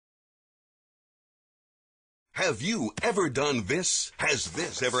Have you ever done this? Has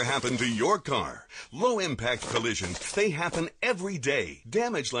this ever happened to your car? Low-impact collisions, they happen every day.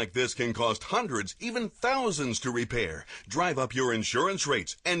 Damage like this can cost hundreds, even thousands to repair, drive up your insurance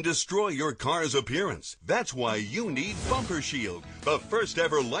rates, and destroy your car's appearance. That's why you need Bumper Shield, the first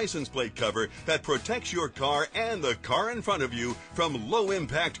ever license plate cover that protects your car and the car in front of you from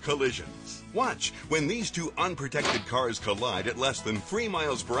low-impact collisions. Watch, when these two unprotected cars collide at less than 3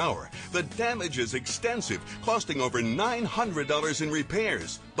 miles per hour, the damage is extensive, costing over $900 in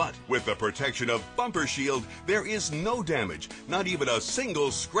repairs. But with the protection of Bumper Shield, there is no damage, not even a single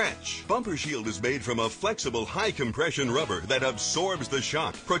scratch. Bumper Shield is made from a flexible, high-compression rubber that absorbs the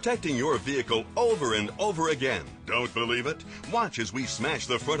shock, protecting your vehicle over and over again. Don't believe it? Watch as we smash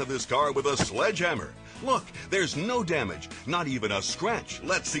the front of this car with a sledgehammer. Look, there's no damage, not even a scratch.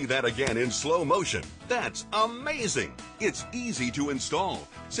 Let's see that again in slow motion. That's amazing! It's easy to install.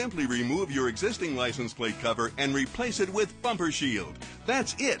 Simply remove your existing license plate cover and replace it with Bumper Shield.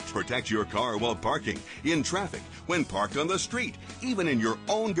 That's it. Protect your car while parking, in traffic, when parked on the street, even in your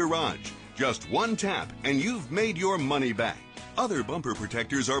own garage. Just one tap and you've made your money back. Other bumper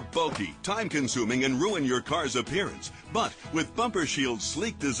protectors are bulky, time-consuming, and ruin your car's appearance. But with Bumper Shield's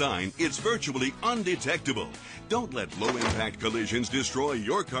sleek design, it's virtually undetectable. Don't let low-impact collisions destroy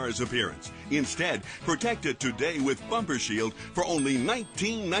your car's appearance. Instead, protect it today with Bumper Shield for only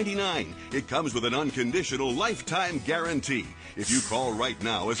 $19.99. It comes with an unconditional lifetime guarantee. If you call right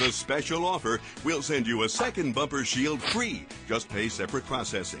now as a special offer, we'll send you a second Bumper Shield free. Just pay separate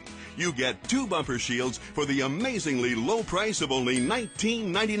processing. You get 2 Bumper Shields for the amazingly low price of only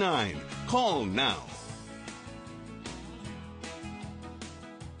 $19.99. Call now.